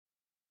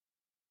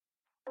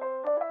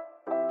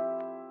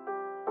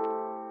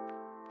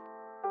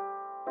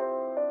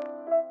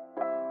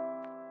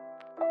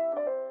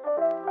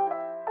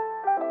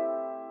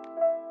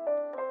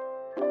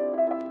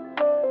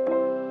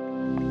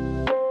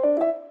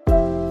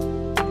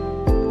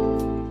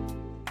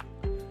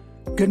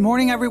Good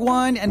morning,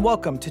 everyone, and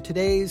welcome to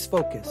today's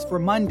Focus for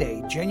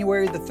Monday,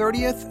 January the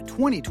 30th,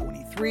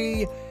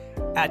 2023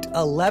 at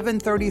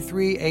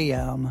 11:33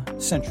 a.m.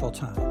 Central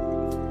Time.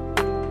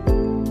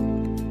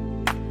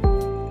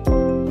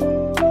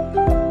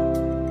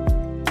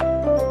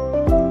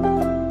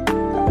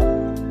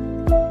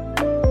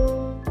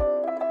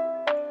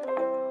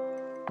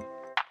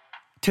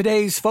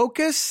 Today's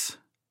focus,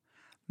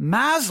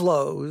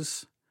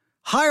 Maslow's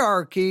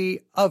hierarchy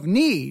of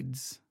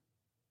needs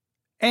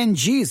and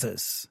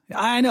Jesus.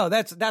 I know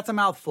that's a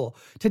mouthful.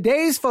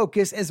 Today's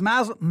focus is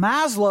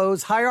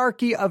Maslow's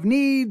hierarchy of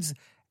needs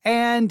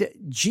and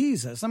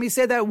Jesus. Let me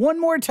say that one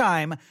more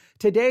time.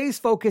 Today's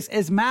focus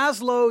is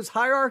Maslow's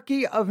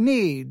hierarchy of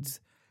needs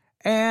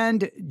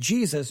and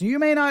Jesus. You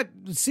may not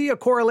see a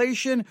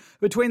correlation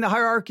between the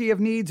hierarchy of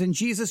needs and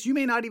Jesus. You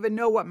may not even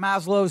know what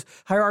Maslow's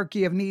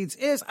hierarchy of needs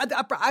is.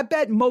 I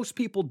bet most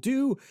people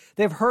do.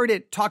 They've heard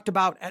it talked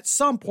about at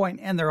some point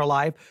in their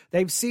life.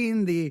 They've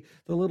seen the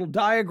little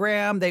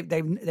diagram,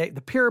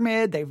 the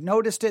pyramid. They've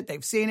noticed it.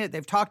 They've seen it.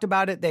 They've talked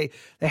about it. They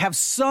have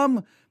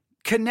some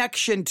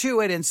connection to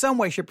it in some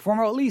way, shape, or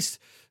form, or at least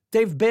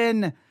they've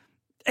been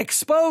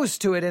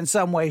exposed to it in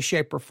some way,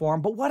 shape, or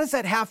form. But what does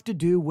that have to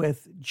do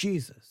with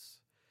Jesus?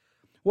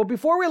 Well,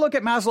 before we look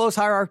at Maslow's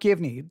hierarchy of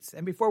needs,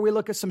 and before we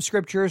look at some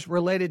scriptures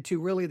related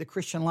to really the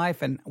Christian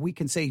life, and we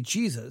can say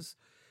Jesus,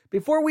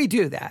 before we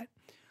do that,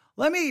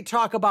 let me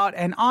talk about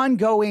an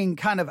ongoing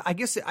kind of,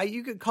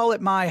 you could call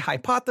it my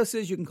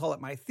hypothesis, you can call it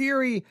my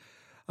theory,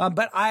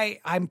 but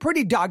I'm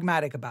pretty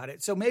dogmatic about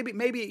it. So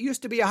maybe it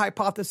used to be a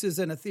hypothesis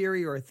and a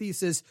theory or a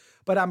thesis,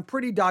 but I'm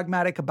pretty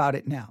dogmatic about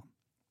it now.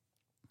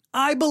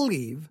 I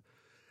believe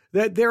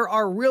that there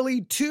are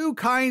really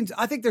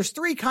there's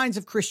three kinds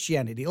of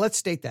Christianity. Let's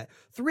state that.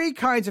 Three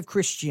kinds of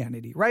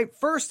Christianity, right?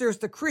 First, there's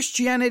the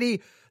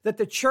Christianity that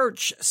the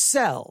church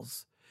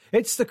sells.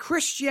 It's the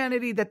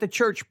Christianity that the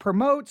church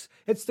promotes.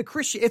 It's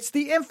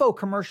the info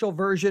commercial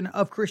version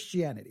of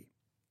Christianity.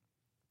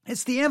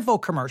 It's the info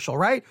commercial,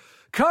 right?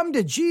 Come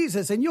to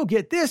Jesus and you'll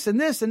get this and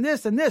this and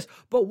this and this.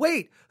 But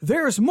wait,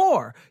 there's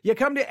more.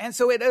 And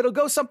so it'll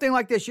go something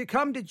like this. You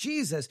come to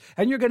Jesus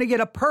and you're going to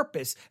get a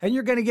purpose and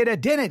you're going to get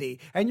identity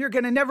and you're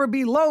going to never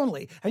be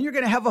lonely and you're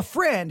going to have a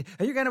friend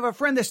and you're going to have a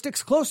friend that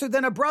sticks closer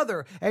than a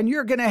brother and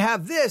you're going to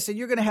have this and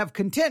you're going to have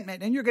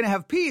contentment and you're going to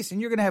have peace and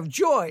you're going to have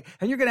joy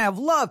and you're going to have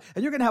love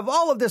and you're going to have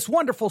all of this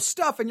wonderful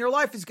stuff and your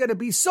life is going to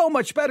be so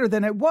much better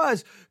than it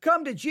was.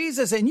 Come to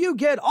Jesus and you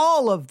get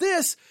all of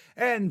this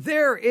and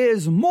there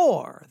is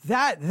more.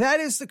 That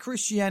is the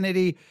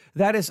Christianity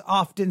that is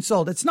often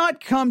sold. It's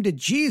not come to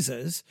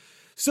Jesus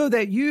so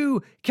that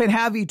you can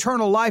have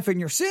eternal life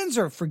and your sins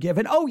are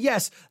forgiven. Oh,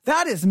 yes,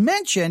 that is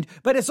mentioned,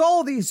 but it's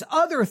all these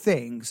other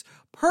things,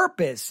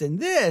 purpose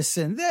and this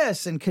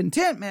and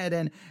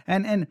contentment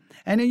and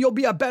then you'll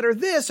be a better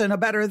this and a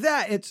better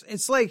that.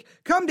 It's like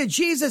come to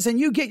Jesus and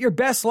you get your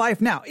best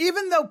life now.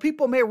 Even though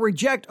people may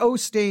reject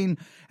Osteen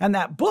and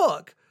that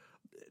book,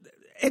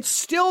 it's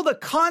still the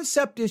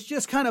concept is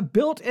just kind of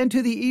built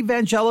into the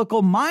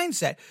evangelical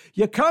mindset.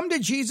 You come to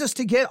Jesus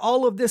to get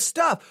all of this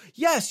stuff.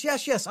 Yes.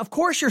 Of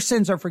course your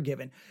sins are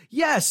forgiven.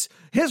 Yes,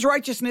 his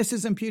righteousness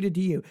is imputed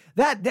to you.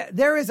 That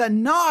there is a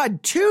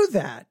nod to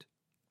that.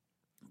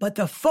 But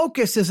the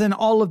focus is in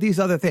all of these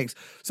other things.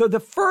 So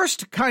the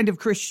first kind of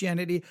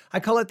Christianity,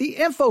 I call it the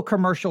info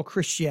commercial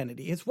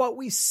Christianity. It's what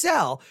we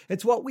sell.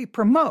 It's what we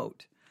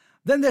promote.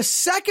 Then the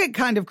second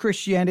kind of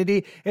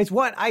Christianity is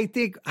what I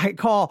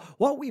call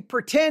what we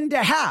pretend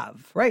to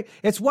have, right?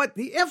 It's what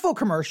the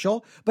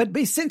infomercial, but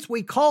since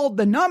we called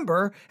the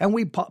number and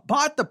we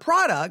bought the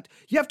product,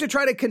 you have to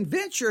try to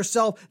convince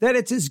yourself that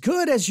it's as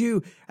good as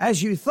you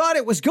thought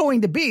it was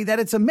going to be, that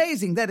it's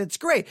amazing, that it's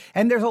great.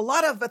 And there's a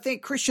lot of,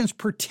 Christians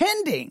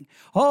pretending,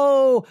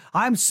 oh,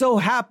 I'm so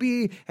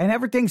happy and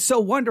everything's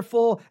so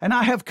wonderful and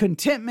I have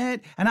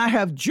contentment and I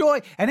have joy.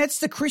 And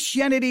it's the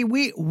Christianity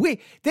we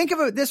think of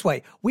it this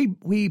way.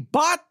 We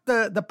bought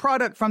the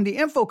product from the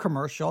info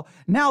commercial.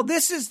 Now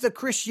this is the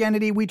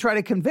Christianity we try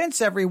to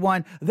convince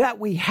everyone that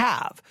we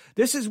have.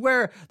 This is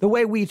where the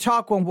way we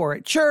talk when we're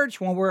at church,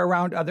 when we're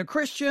around other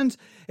Christians,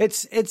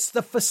 it's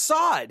the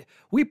facade.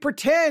 We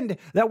pretend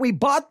that we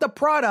bought the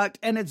product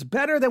and it's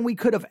better than we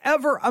could have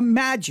ever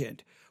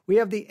imagined. We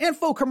have the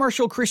info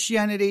commercial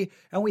Christianity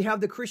and we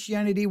have the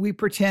Christianity we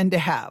pretend to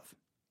have.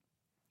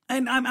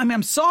 And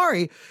I'm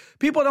sorry,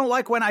 people don't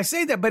like when I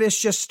say that, but it's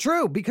just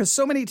true because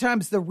so many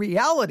times the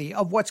reality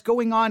of what's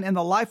going on in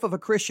the life of a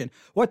Christian,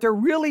 what they're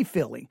really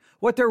feeling,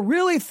 what they're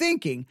really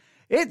thinking,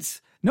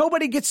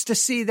 nobody gets to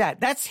see that.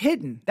 That's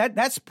hidden.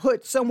 That's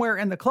put somewhere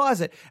in the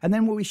closet. And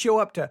then when we show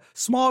up to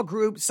small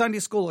group, Sunday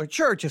school or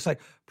church, it's like,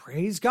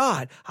 praise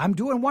God. I'm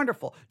doing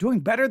wonderful,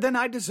 doing better than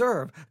I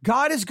deserve.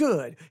 God is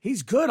good.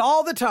 He's good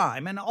all the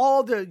time. And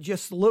all the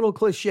just little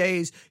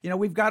cliches,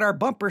 we've got our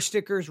bumper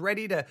stickers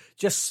ready to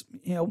just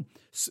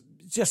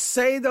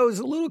say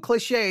those little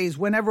cliches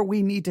whenever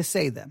we need to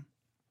say them.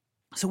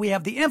 So we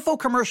have the info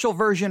commercial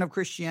version of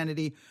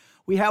Christianity.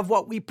 We have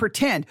what we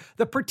pretend,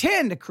 the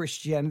pretend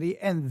Christianity,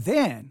 and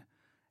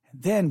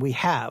then we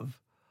have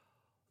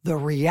the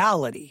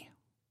reality.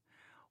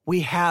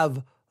 we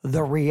have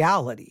the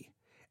reality.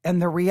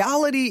 And the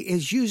reality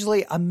is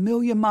usually a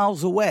million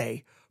miles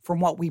away from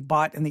what we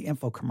bought in the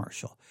info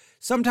commercial.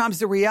 Sometimes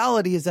the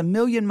reality is a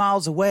million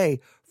miles away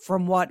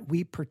from what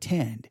we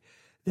pretend.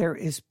 There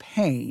is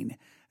pain,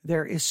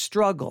 there is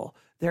struggle,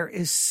 there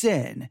is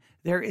sin,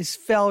 there is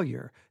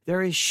failure,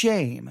 there is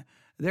shame,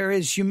 there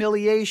is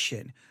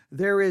humiliation,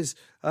 there is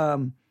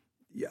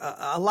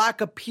a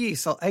lack of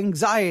peace,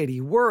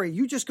 anxiety, worry.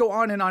 You just go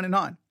on and on and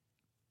on.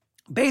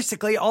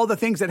 Basically, all the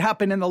things that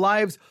happen in the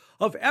lives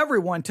of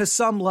everyone to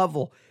some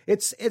level.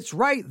 It's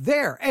right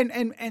there.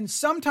 And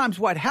sometimes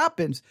what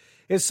happens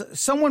is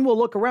someone will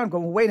look around and go,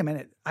 well, wait a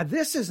minute,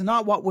 this is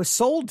not what was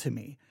sold to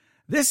me.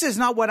 This is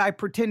not what I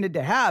pretended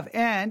to have.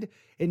 And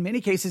in many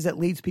cases, it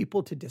leads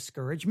people to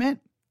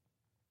discouragement,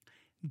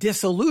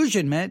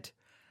 disillusionment,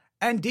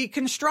 and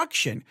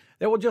deconstruction.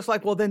 They will just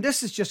like, well, then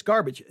this is just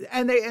garbage.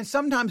 And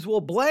sometimes will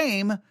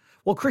blame,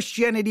 well,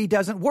 Christianity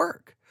doesn't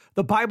work.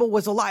 The Bible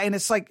was a lie. And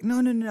it's like,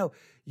 no.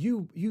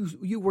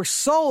 You were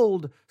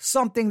sold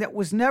something that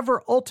was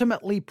never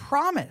ultimately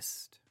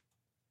promised.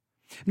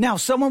 Now,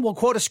 someone will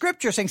quote a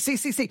scripture saying,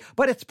 see,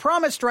 but it's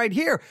promised right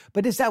here.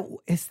 But is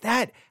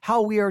that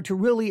how we are to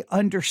really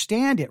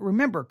understand it?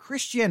 Remember,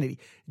 Christianity,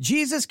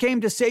 Jesus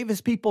came to save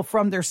his people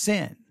from their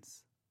sins.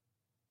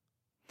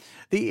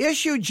 The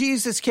issue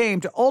Jesus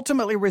came to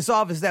ultimately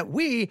resolve is that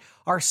we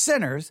are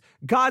sinners.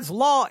 God's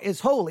law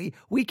is holy.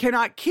 We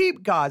cannot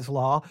keep God's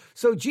law.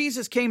 So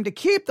Jesus came to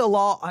keep the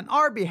law on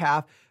our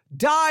behalf,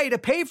 die to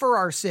pay for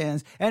our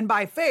sins, and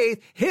by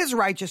faith, his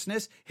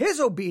righteousness, his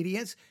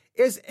obedience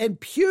is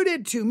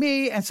imputed to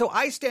me. And so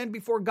I stand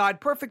before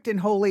God perfect and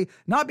holy,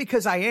 not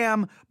because I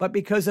am, but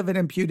because of an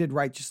imputed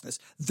righteousness.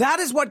 That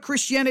is what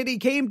Christianity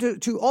came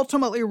to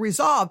ultimately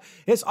resolve,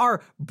 is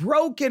our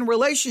broken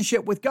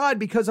relationship with God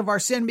because of our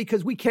sin,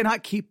 because we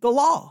cannot keep the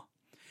law.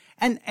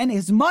 And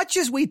as much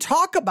as we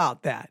talk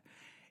about that,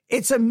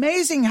 it's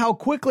amazing how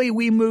quickly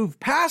we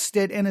move past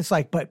it. And it's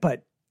like,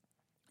 but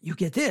you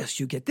get this,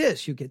 you get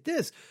this, you get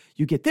this,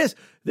 you get this.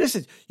 This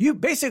is you.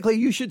 Basically,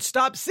 you should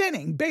stop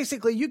sinning.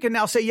 Basically, you can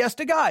now say yes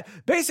to God.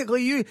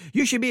 Basically,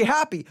 you should be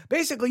happy.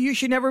 Basically, you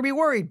should never be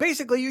worried.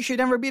 Basically, you should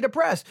never be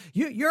depressed.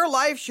 Your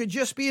life should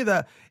just be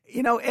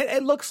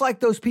it looks like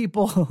those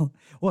people.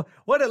 Well,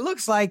 what it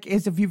looks like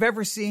is if you've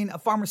ever seen a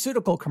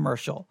pharmaceutical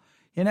commercial.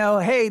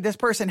 Hey, this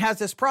person has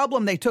this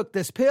problem. They took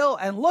this pill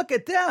and look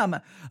at them.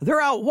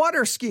 They're out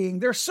water skiing.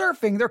 They're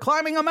surfing. They're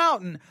climbing a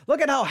mountain. Look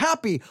at how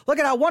happy. Look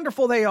at how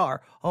wonderful they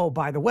are. Oh,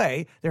 by the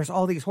way, there's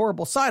all these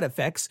horrible side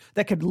effects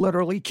that could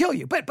literally kill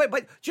you. But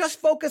just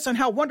focus on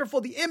how wonderful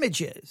the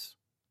image is.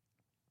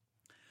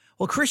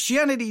 Well,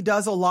 Christianity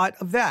does a lot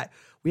of that.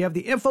 We have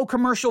the info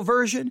commercial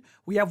version.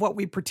 We have what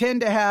we pretend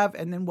to have.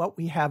 And then what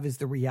we have is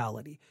the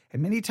reality.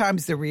 And many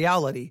times the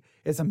reality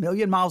is a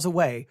million miles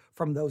away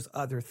from those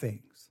other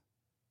things.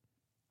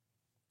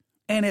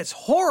 And it's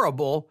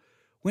horrible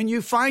when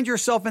you find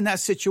yourself in that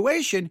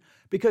situation,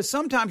 because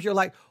sometimes you're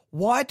like,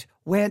 what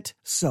went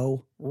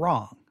so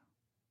wrong?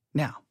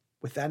 Now,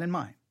 with that in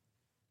mind,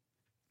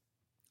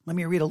 let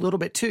me read a little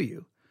bit to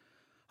you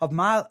of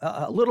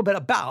a little bit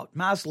about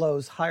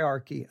Maslow's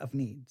hierarchy of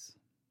needs.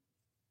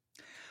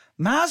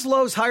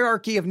 Maslow's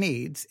hierarchy of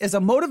needs is a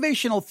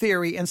motivational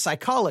theory in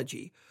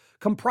psychology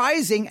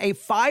comprising a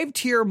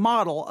 5-tier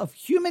model of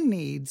human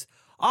needs,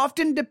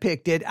 often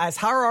depicted as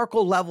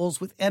hierarchical levels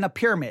within a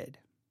pyramid.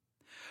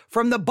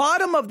 From the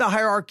bottom of the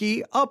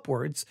hierarchy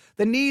upwards,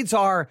 the needs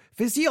are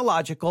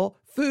physiological,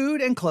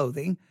 food and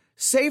clothing,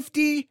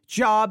 safety,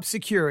 job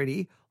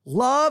security,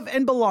 love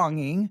and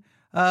belonging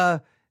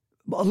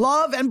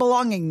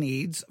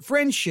needs,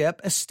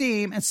 friendship,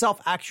 esteem, and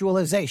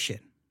self-actualization.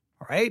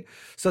 All right.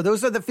 So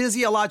those are the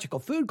physiological: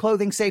 food,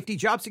 clothing, safety,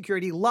 job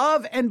security,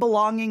 love and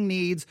belonging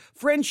needs,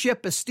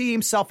 friendship,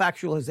 esteem,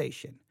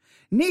 self-actualization.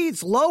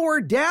 Needs lower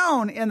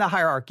down in the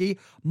hierarchy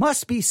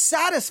must be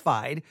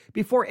satisfied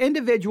before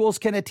individuals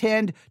can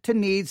attend to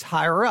needs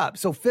higher up.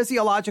 So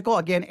physiological,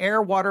 again,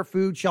 air, water,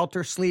 food,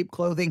 shelter, sleep,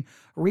 clothing,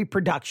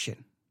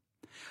 reproduction.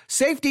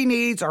 Safety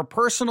needs are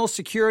personal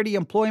security,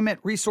 employment,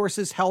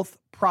 resources, health,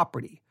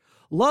 property.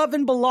 Love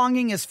and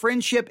belonging is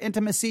friendship,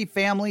 intimacy,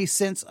 family,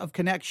 sense of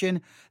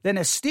connection. Then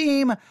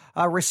esteem,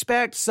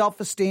 respect,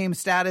 self-esteem,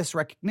 status,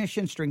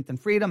 recognition, strength, and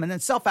freedom. And then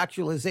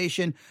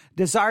self-actualization,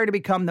 desire to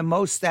become the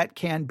most that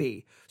can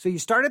be. So you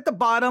start at the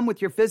bottom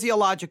with your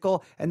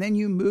physiological, and then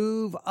you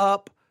move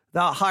up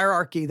the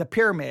hierarchy, the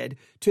pyramid,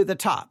 to the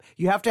top.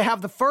 You have to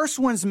have the first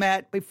ones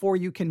met before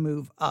you can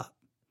move up.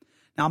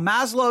 Now,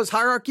 Maslow's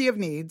hierarchy of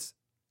needs,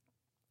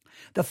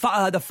 the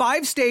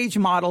 5-stage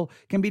model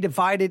can be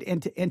divided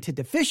into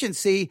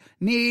deficiency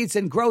needs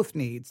and growth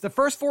needs. The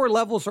first 4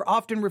 levels are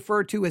often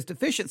referred to as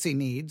deficiency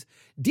needs,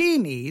 D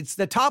needs.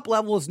 The top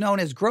level is known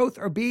as growth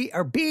or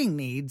being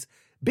needs,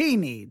 B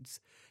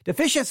needs.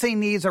 Deficiency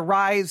needs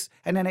arise,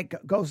 and then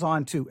it goes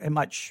on to a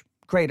much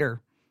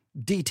greater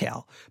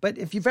detail. But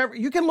if you've ever,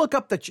 you can look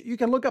up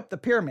the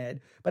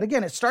pyramid. But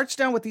again, it starts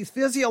down with these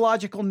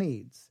physiological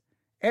needs: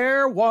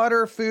 air,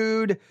 water,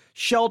 food,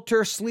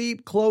 shelter,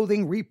 sleep,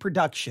 clothing,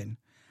 reproduction.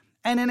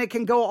 And then it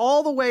can go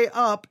all the way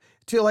up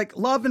to like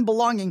love and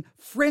belonging,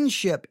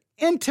 friendship,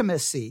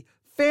 intimacy,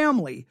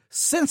 family,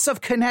 sense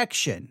of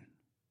connection.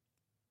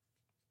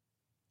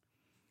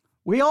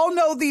 We all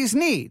know these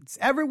needs.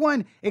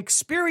 Everyone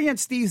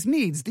experiences these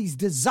needs, these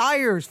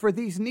desires for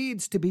these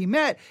needs to be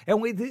met.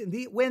 And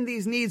when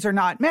these needs are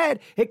not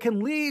met, it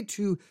can lead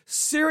to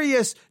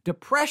serious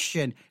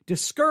depression,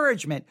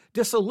 discouragement,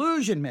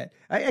 disillusionment.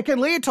 It can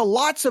lead to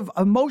lots of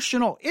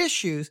emotional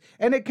issues,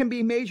 and it can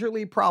be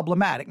majorly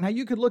problematic. Now,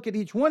 you could look at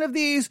each one of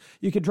these.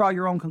 You could draw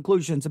your own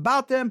conclusions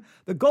about them.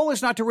 The goal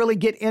is not to really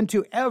get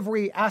into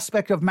every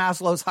aspect of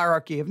Maslow's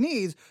hierarchy of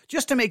needs,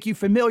 just to make you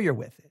familiar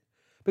with it.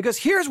 Because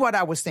here's what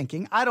I was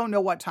thinking. I don't know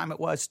what time it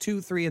was,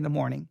 2, 3 in the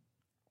morning.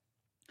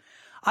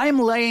 I am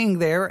laying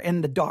there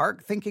in the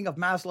dark thinking of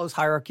Maslow's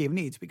hierarchy of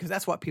needs, because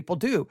that's what people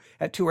do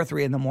at 2 or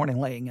 3 in the morning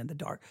laying in the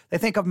dark. They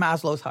think of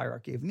Maslow's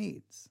hierarchy of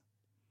needs.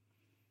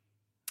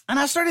 And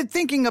I started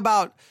thinking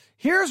about,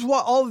 here's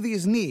what all of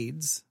these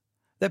needs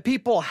that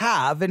people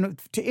have, and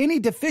to any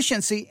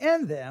deficiency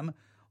in them,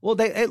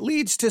 well, it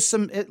leads to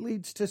some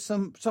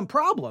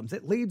problems.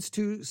 It leads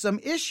to some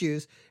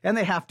issues, and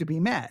they have to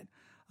be met.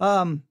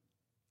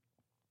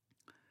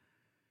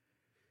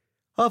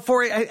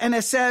 And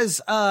it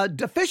says,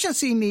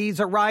 deficiency needs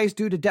arise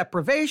due to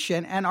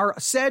deprivation and are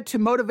said to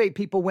motivate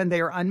people when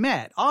they are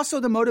unmet. Also,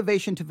 the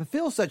motivation to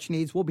fulfill such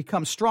needs will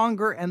become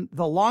stronger and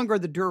the longer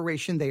the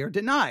duration they are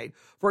denied.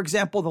 For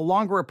example, the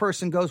longer a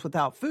person goes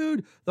without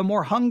food, the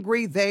more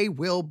hungry they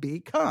will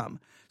become.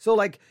 So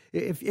like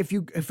if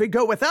we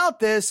go without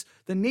this,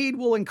 the need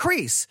will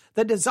increase.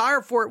 The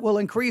desire for it will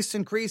increase.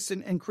 And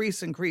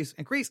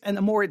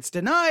the more it's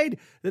denied,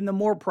 then the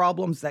more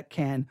problems that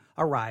can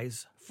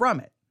arise from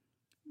it.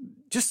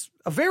 Just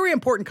a very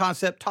important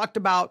concept talked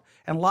about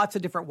in lots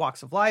of different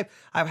walks of life.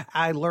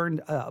 I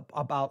learned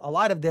about a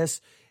lot of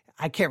this.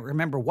 I can't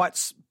remember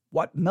what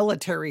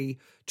military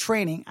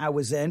training I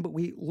was in, but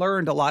we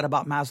learned a lot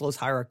about Maslow's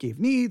hierarchy of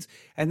needs,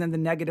 and then the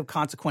negative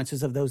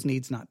consequences of those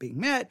needs not being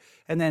met,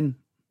 and then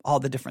all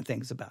the different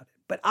things about it.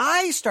 But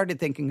I started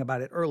thinking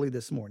about it early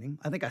this morning.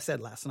 I think I said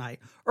last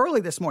night.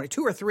 Early this morning,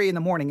 2 or 3 in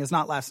the morning is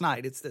not last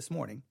night. It's this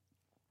morning.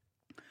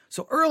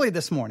 So early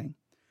this morning,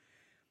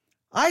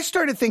 I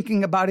started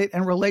thinking about it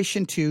in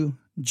relation to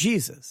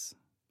Jesus.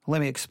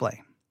 Let me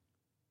explain.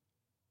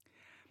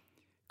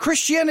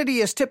 Christianity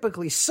is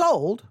typically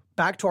sold,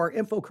 back to our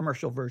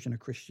infomercial version of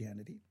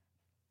Christianity,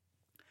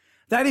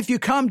 that if you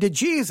come to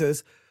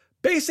Jesus,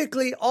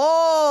 basically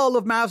all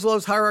of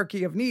Maslow's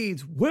hierarchy of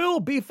needs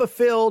will be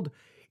fulfilled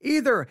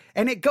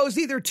and it goes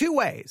either 2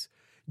 ways.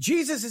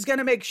 Jesus is going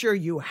to make sure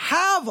you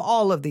have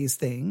all of these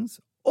things,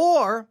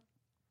 or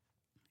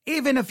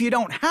even if you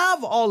don't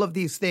have all of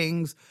these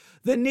things,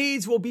 the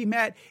needs will be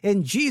met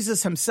in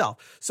Jesus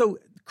himself. So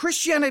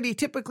Christianity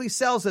typically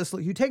sells this.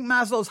 You take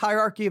Maslow's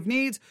hierarchy of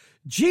needs,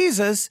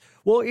 Jesus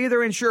will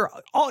either ensure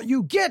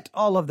you get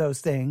all of those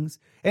things.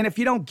 And if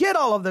you don't get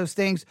all of those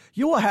things,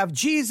 you will have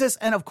Jesus.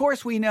 And of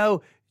course, we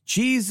know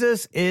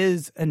Jesus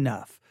is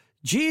enough.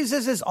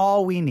 Jesus is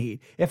all we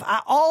need. If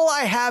all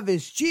I have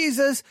is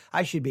Jesus,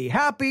 I should be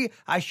happy.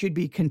 I should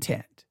be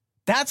content.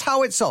 That's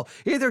how it's sold.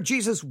 Either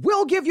Jesus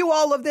will give you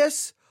all of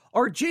this,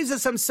 or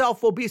Jesus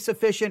himself will be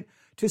sufficient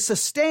to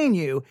sustain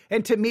you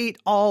and to meet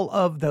all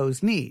of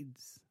those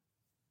needs.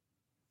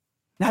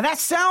 Now that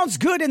sounds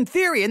good in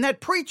theory, and that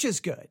preaches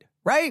good,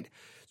 right?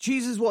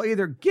 Jesus will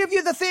either give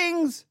you the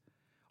things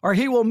or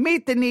he will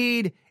meet the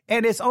need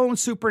in his own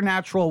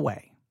supernatural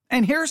way.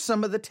 And here's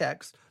some of the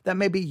text that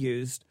may be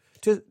used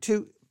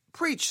to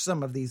preach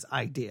some of these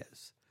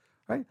ideas,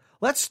 right?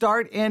 Let's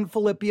start in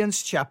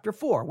Philippians chapter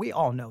 4. We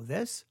all know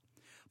this.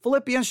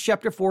 Philippians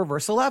chapter 4,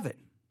 verse 11.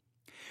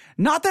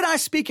 Not that I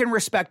speak in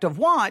respect of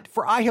want,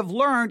 for I have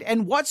learned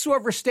in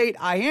whatsoever state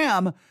I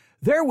am,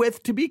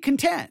 therewith to be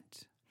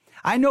content.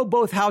 I know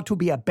both how to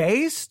be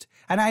abased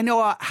and I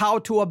know how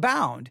to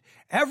abound.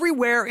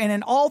 Everywhere and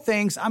in all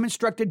things, I'm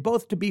instructed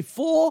both to be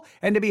full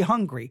and to be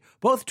hungry,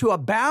 both to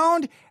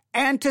abound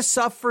and to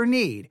suffer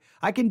need.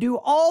 I can do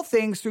all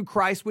things through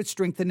Christ which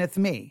strengtheneth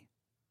me.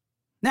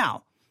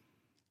 Now,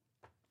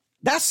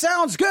 that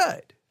sounds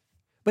good.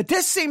 But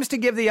this seems to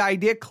give the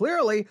idea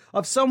clearly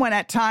of someone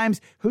at times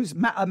whose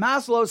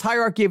Maslow's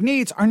hierarchy of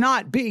needs are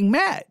not being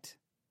met.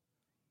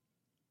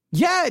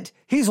 Yet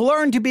he's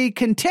learned to be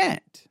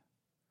content.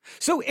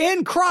 So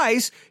in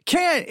Christ,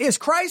 is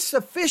Christ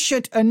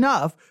sufficient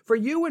enough for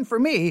you and for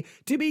me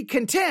to be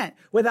content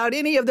without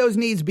any of those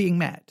needs being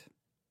met?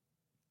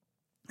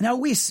 Now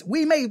we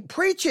may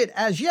preach it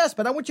as yes,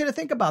 but I want you to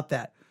think about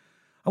that.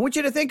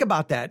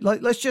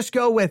 Let's just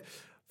go with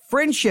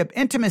friendship,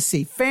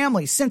 intimacy,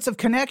 family, sense of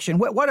connection.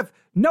 What if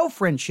no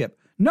friendship,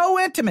 no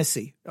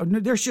intimacy?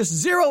 There's just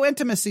zero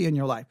intimacy in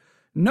your life.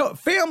 No,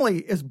 family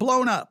is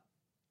blown up.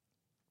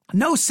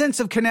 No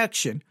sense of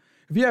connection.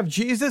 If you have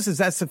Jesus, is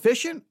that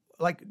sufficient?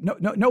 Like,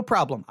 no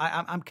problem.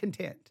 I'm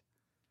content.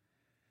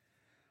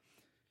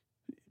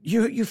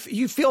 You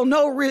feel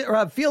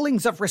no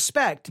feelings of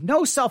respect,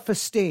 no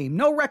self-esteem,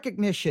 no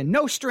recognition,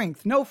 no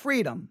strength, no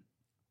freedom.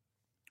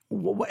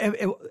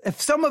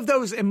 if some of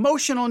those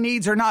emotional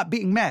needs are not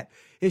being met,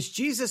 is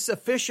Jesus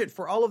sufficient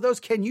for all of those?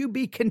 Can you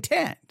be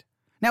content?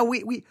 Now,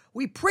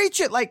 we preach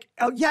it like,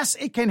 oh, yes,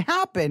 it can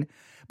happen,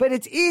 but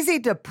it's easy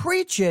to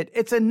preach it.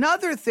 It's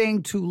another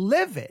thing to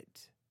live it.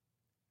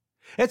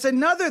 It's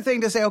another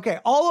thing to say, okay,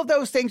 all of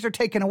those things are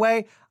taken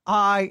away.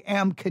 I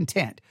am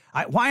content.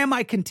 Why am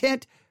I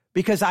content?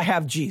 Because I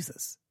have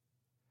Jesus.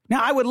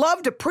 Now, I would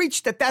love to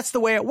preach that that's the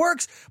way it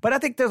works, but I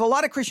think there's a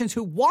lot of Christians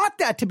who want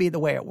that to be the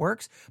way it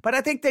works, but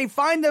I think they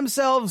find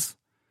themselves,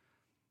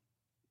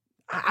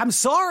 I'm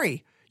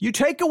sorry, you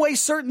take away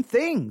certain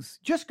things.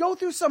 Just go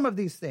through some of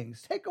these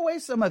things. Take away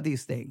some of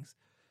these things.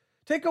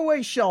 Take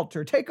away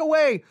shelter. Take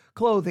away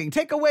clothing.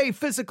 Take away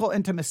physical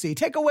intimacy.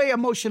 Take away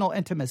emotional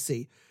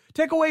intimacy.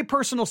 Take away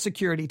personal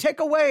security. Take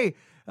away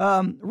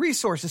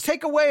resources.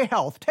 Take away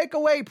health. Take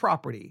away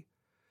property.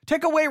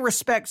 Take away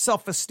respect,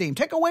 self-esteem.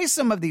 Take away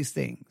some of these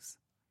things.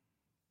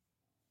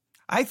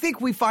 I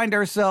think we find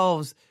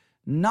ourselves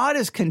not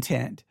as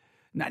content.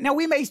 Now,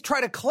 we may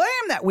try to claim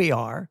that we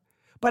are,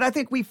 but I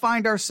think we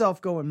find ourselves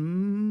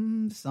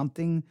going,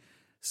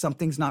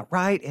 something's not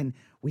right. And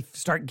we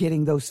start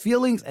getting those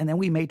feelings, and then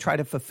we may try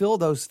to fulfill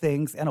those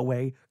things in a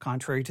way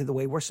contrary to the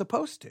way we're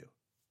supposed to.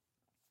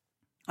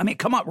 I mean,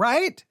 come on,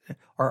 right?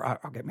 Or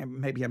okay,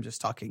 maybe I'm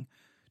just talking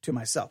to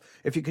myself.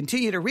 If you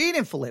continue to read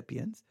in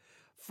Philippians,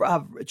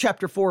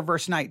 chapter 4,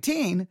 verse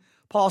 19,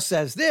 Paul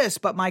says this,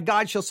 but my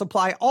God shall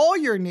supply all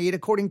your need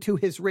according to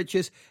his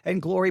riches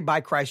and glory by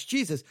Christ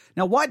Jesus.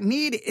 Now, what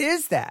need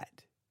is that?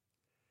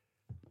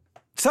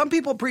 Some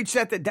people preach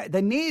that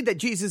the need that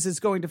Jesus is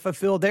going to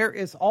fulfill there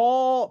is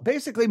all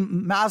basically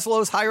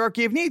Maslow's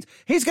hierarchy of needs.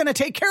 He's going to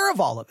take care of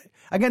all of it.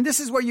 Again, this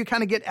is where you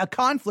kind of get a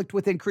conflict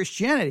within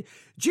Christianity.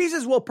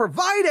 Jesus will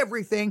provide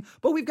everything,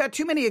 but we've got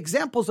too many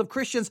examples of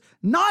Christians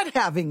not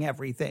having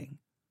everything.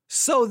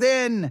 So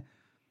then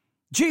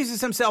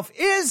Jesus himself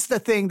is the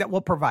thing that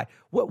will provide.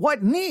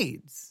 What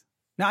needs?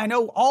 Now, I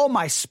know all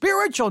my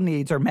spiritual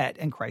needs are met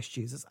in Christ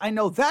Jesus. I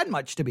know that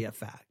much to be a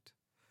fact.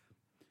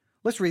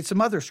 Let's read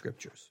some other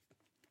scriptures.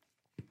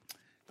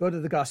 Go to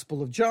the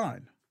Gospel of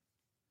John.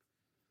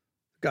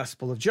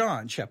 Gospel of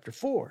John, chapter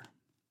 4.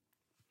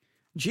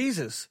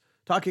 Jesus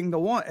talking the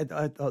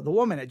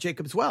woman at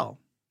Jacob's well.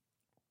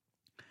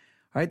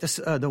 Right,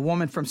 the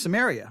woman from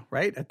Samaria,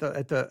 right, at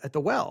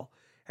the well.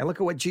 And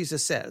look at what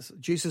Jesus says.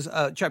 Jesus,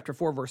 chapter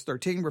 4, verse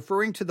 13,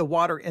 referring to the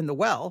water in the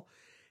well,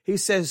 he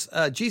says,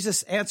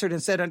 Jesus answered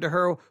and said unto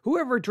her,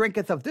 whoever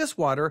drinketh of this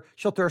water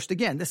shall thirst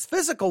again. This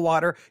physical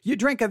water, you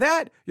drink of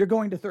that, you're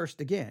going to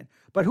thirst again.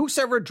 But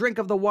whosoever drink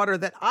of the water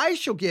that I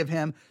shall give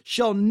him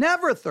shall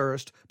never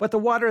thirst, but the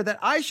water that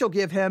I shall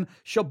give him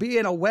shall be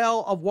in a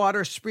well of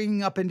water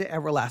springing up into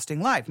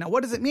everlasting life. Now,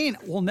 what does it mean?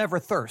 We'll never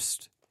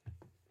thirst.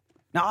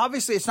 Now,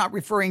 obviously, it's not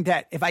referring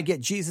that if I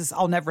get Jesus,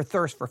 I'll never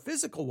thirst for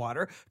physical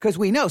water, because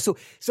we know. So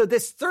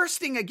this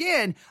thirsting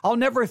again, I'll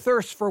never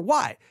thirst for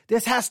what?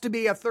 This has to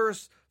be a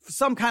thirst,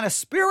 some kind of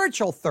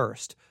spiritual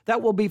thirst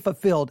that will be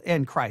fulfilled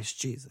in Christ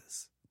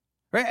Jesus.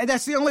 Right? And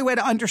that's the only way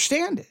to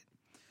understand it.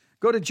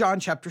 Go to John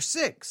chapter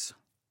 6.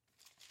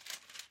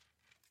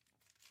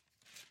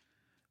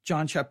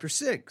 John chapter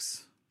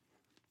 6.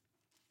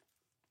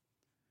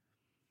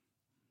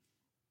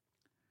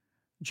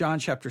 John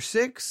chapter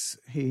 6,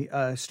 he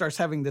starts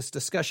having this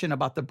discussion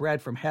about the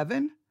bread from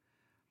heaven.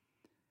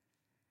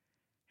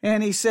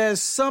 And he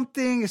says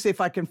something, let's see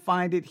if I can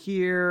find it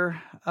here.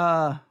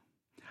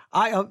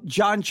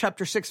 John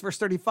chapter 6, verse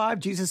 35,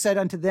 Jesus said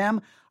unto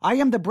them, I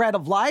am the bread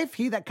of life.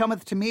 He that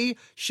cometh to me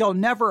shall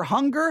never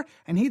hunger,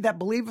 and he that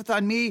believeth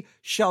on me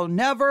shall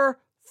never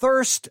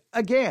thirst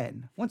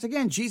again. Once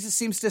again, Jesus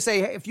seems to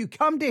say, if you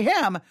come to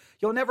him,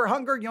 you'll never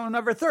hunger, you'll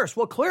never thirst.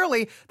 Well,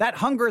 clearly that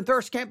hunger and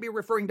thirst can't be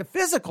referring to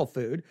physical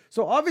food.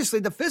 So obviously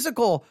the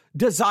physical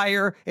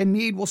desire and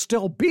need will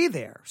still be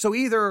there.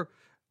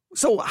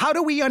 So how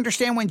do we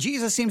understand when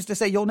Jesus seems to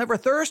say, you'll never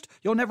thirst,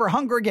 you'll never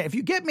hunger again? If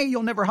you get me,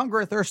 you'll never hunger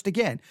or thirst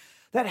again.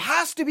 That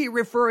has to be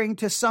referring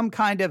to some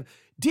kind of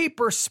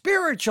deeper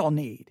spiritual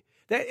need.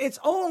 That it's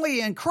only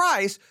in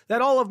Christ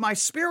that all of my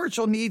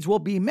spiritual needs will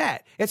be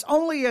met. It's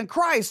only in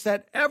Christ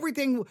that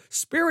everything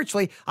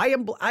spiritually, I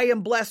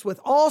am blessed with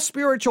all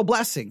spiritual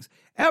blessings.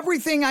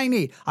 Everything I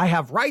need. I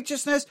have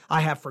righteousness.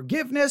 I have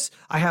forgiveness.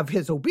 I have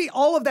his obedience.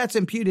 All of that's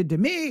imputed to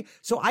me,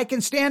 so I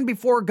can stand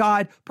before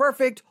God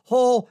perfect,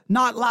 whole,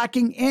 not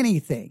lacking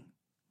anything.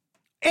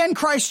 In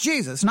Christ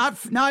Jesus,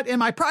 not in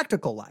my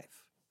practical life.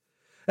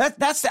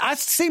 That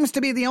seems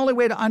to be the only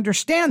way to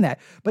understand that.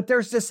 But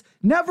there's this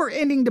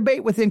never-ending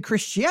debate within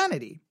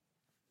Christianity.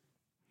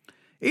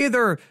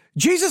 Either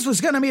Jesus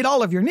was going to meet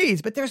all of your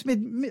needs, but there's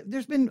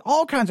been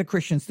all kinds of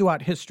Christians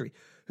throughout history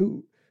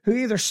who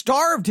either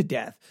starved to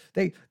death,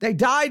 they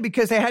died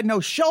because they had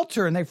no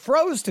shelter and they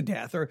froze to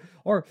death,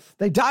 or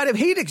they died of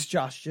heat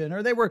exhaustion,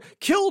 or they were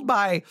killed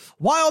by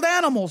wild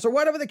animals, or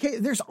whatever the case.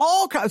 There's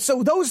all kinds.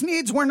 So those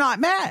needs were not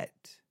met.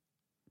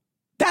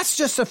 That's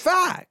just a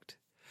fact.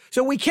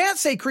 So we can't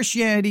say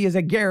Christianity is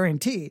a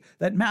guarantee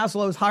that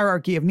Maslow's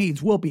hierarchy of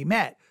needs will be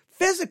met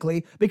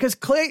physically, because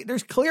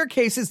there's clear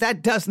cases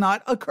that does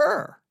not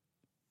occur.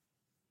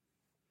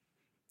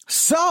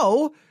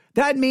 So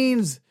that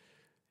means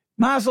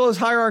Maslow's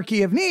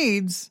hierarchy of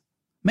needs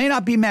may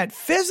not be met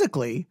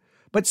physically,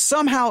 but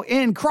somehow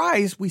in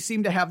Christ, we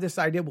seem to have this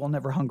idea we'll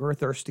never hunger or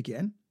thirst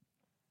again,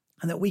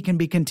 and that we can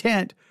be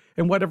content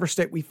in whatever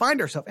state we find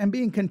ourselves. And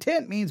being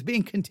content means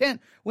being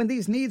content when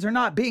these needs are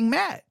not being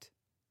met.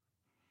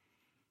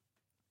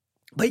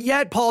 But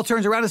yet Paul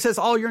turns around and says,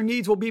 all your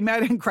needs will be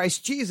met in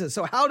Christ Jesus.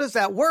 So how does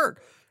that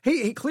work?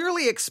 He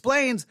clearly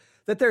explains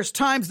that there's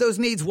times those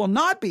needs will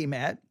not be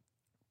met.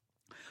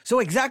 So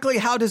exactly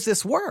how does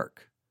this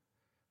work?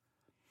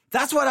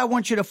 That's what I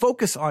want you to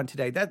focus on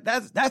today.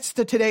 That's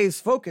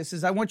today's focus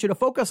is I want you to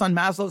focus on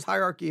Maslow's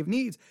hierarchy of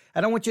needs.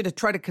 And I want you to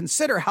try to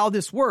consider how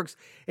this works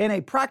in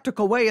a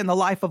practical way in the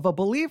life of a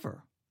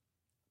believer.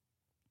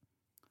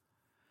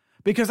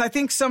 Because I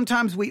think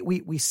sometimes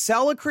we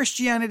sell a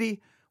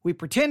Christianity, we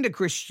pretend a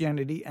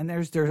Christianity, and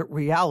there's the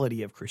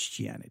reality of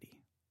Christianity.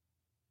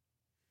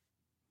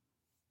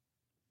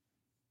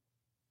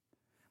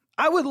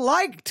 I would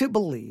like to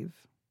believe,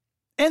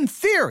 in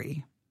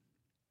theory,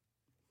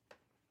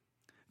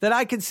 that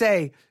I could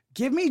say,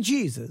 give me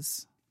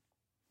Jesus.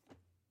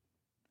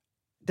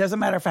 Doesn't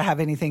matter if I have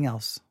anything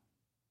else.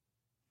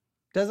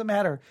 Doesn't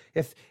matter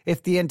if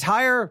the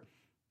entire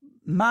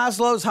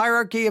Maslow's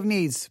hierarchy of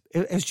needs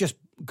is just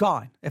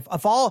gone.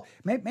 If all,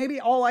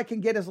 maybe all I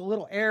can get is a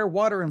little air,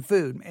 water, and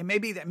food, and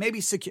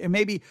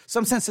maybe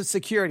some sense of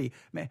security.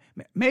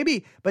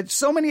 Maybe, but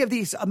so many of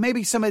these,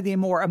 maybe some of the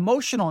more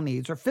emotional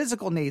needs or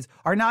physical needs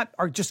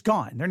are just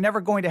gone. They're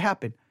never going to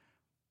happen.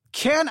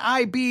 Can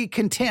I be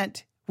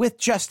content with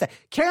just that?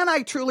 Can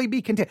I truly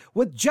be content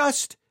with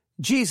just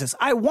Jesus?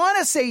 I want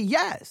to say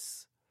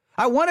yes.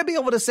 I want to be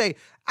able to say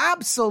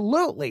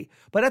absolutely.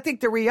 But I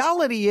think the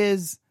reality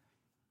is,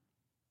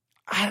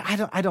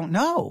 I don't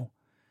know.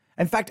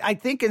 In fact, I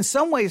think in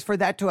some ways for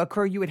that to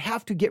occur, you would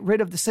have to get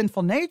rid of the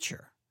sinful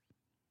nature.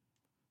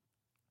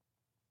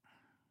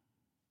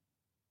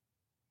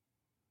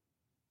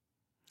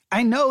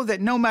 I know that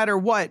no matter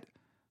what,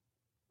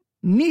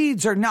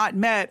 needs are not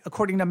met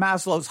according to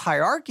Maslow's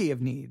hierarchy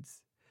of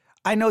needs.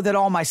 I know that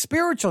all my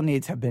spiritual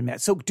needs have been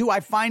met. So do I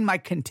find my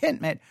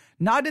contentment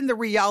not in the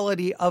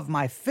reality of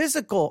my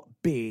physical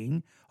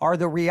being or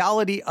the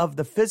reality of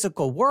the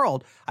physical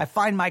world? I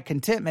find my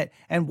contentment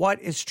in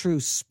what is true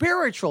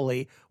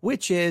spiritually,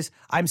 which is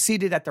I'm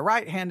seated at the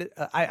right hand.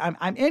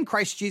 I'm in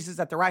Christ Jesus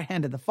at the right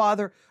hand of the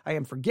Father. I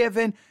am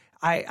forgiven.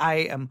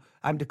 I'm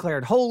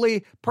declared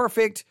holy,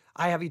 perfect.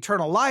 I have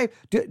eternal life.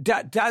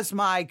 Does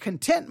my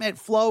contentment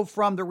flow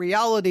from the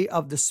reality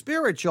of the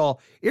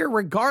spiritual,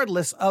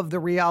 irregardless of the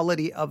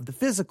reality of the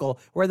physical,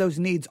 where those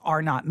needs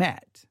are not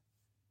met?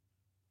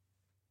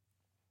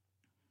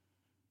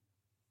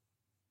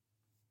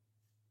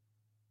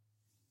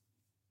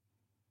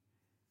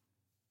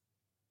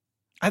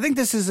 I think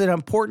this is an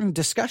important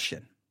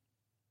discussion.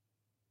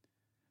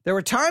 There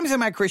were times in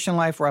my Christian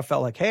life where I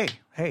felt like, hey,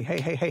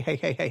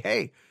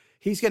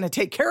 he's going to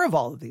take care of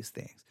all of these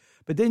things.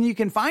 But then you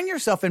can find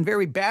yourself in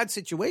very bad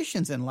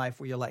situations in life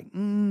where you're like,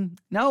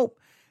 no,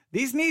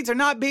 these needs are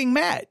not being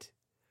met.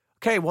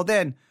 Okay, well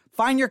then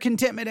find your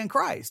contentment in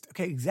Christ.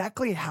 Okay,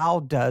 exactly how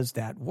does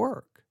that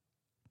work?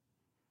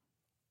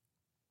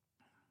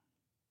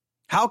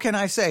 How can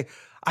I say,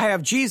 I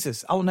have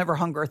Jesus, I will never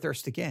hunger or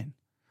thirst again.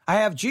 I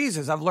have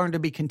Jesus, I've learned to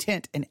be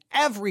content in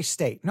every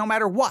state, no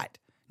matter what.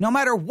 No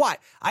matter what,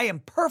 I am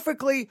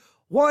perfectly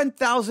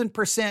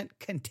 1,000%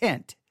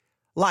 content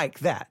like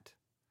that.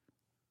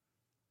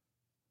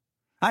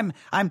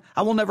 I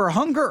will never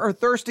hunger or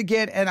thirst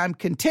again, and I'm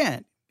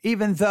content,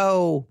 even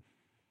though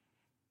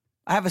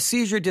I have a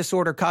seizure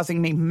disorder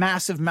causing me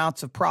massive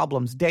amounts of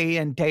problems day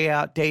in, day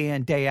out, day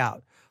in, day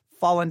out.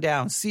 Falling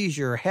down,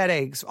 seizure,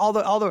 headaches, all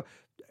the.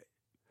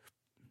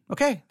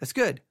 Okay, that's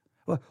good.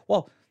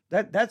 Well,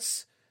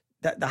 that's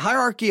the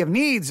hierarchy of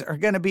needs are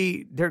going to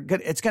be,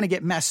 it's going to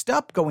get messed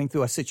up going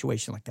through a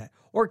situation like that,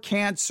 or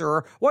cancer,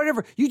 or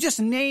whatever. You just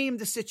name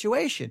the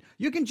situation.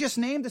 You can just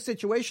name the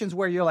situations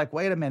where you're like,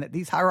 wait a minute,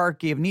 these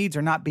hierarchy of needs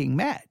are not being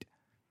met.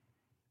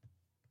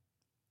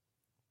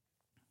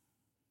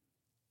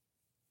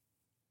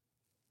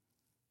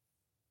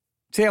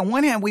 See, on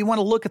one hand, we want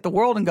to look at the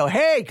world and go,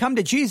 hey, come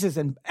to Jesus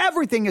and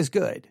everything is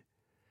good.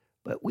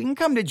 But we can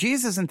come to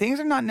Jesus and things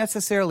are not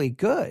necessarily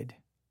good.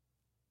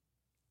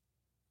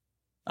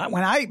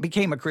 When I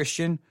became a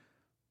Christian,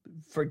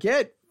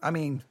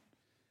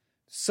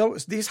 so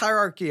these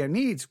hierarchy of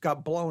needs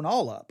got blown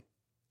all up.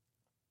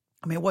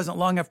 I mean, it wasn't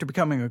long after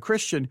becoming a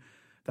Christian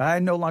that I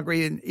no longer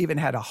even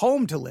had a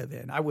home to live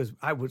in. I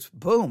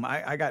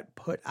got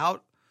put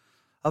out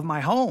of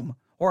my home,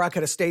 or I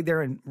could have stayed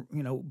there and,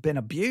 been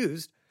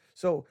abused.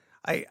 So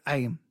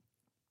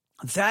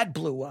that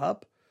blew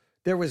up.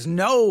 There was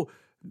no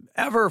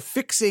ever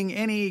fixing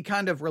any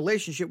kind of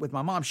relationship with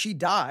my mom. She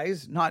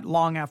dies not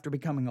long after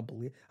becoming a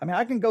believer. I mean,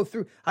 I can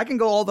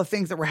go all the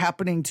things that were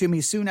happening to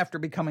me soon after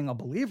becoming a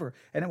believer.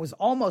 And it was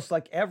almost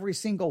like every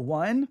single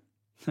one.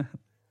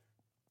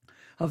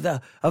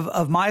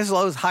 of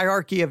Maslow's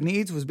hierarchy of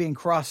needs was being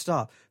crossed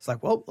off. It's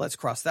like, well, let's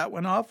cross that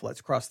one off.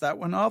 Let's cross that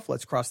one off.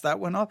 Let's cross that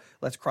one off.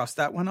 Let's cross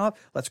that one off.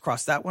 Let's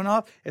cross that one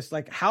off. It's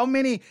like how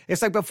many?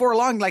 It's like before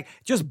long, like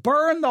just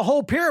burn the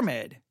whole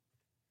pyramid.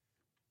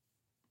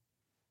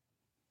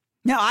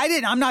 Now,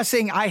 I'm not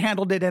saying I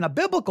handled it in a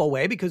biblical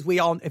way, because we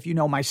all, if you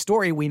know my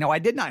story, we know I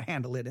did not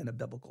handle it in a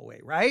biblical way,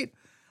 right?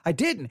 I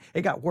didn't.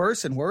 It got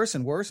worse and worse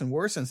and worse and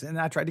worse. And then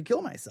I tried to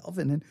kill myself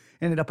and then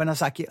ended up in a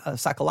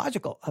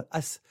psychiatric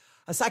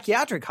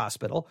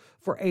hospital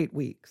for 8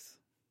 weeks.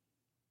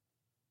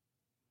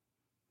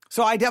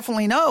 So I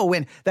definitely know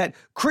that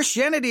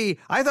Christianity,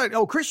 I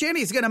thought,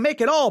 Christianity is going to make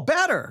it all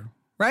better,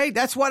 right?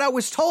 That's what I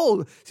was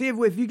told. See,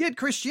 if you get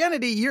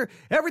Christianity,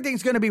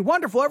 everything's going to be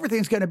wonderful.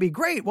 Everything's going to be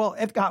great. Well,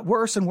 it got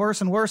worse and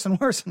worse and worse and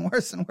worse and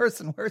worse and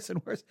worse and worse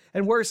and worse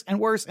and worse and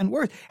worse and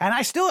worse. And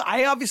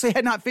I obviously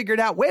had not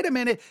figured out, wait a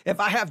minute, if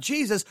I have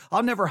Jesus,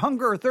 I'll never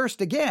hunger or thirst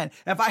again.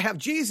 If I have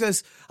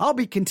Jesus, I'll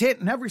be content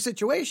in every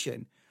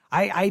situation.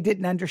 I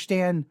didn't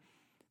understand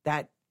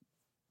that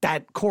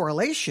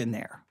correlation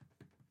there.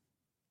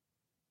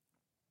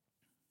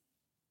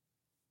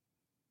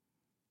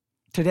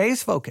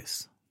 Today's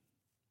focus: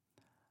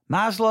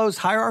 Maslow's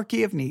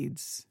hierarchy of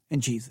needs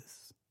and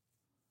Jesus. I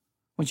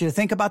want you to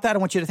think about that. I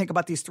want you to think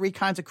about these 3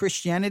 kinds of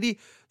Christianity: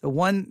 the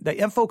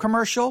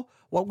infomercial,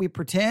 what we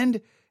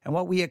pretend, and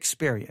what we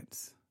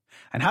experience.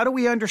 And how do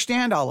we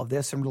understand all of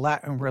this in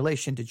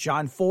relation to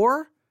John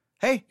 4?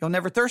 Hey, you'll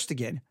never thirst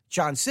again.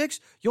 John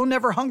 6, you'll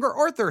never hunger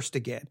or thirst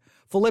again.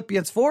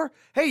 Philippians 4,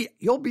 hey,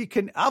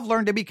 I've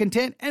learned to be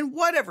content in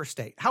whatever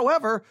state.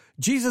 However,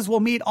 Jesus will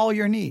meet all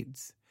your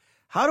needs.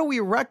 How do we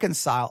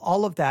reconcile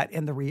all of that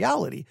in the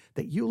reality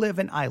that you live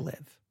and I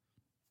live?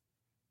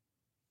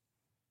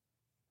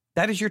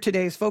 That is your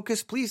today's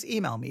focus. Please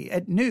email me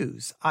at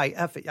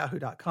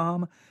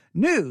newsif@yahoo.com,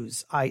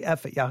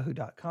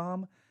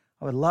 newsif@yahoo.com.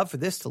 I would love for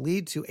this to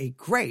lead to a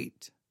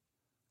great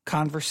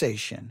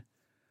conversation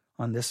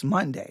on this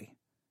Monday,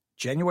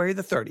 January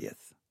the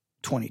 30th,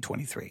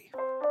 2023.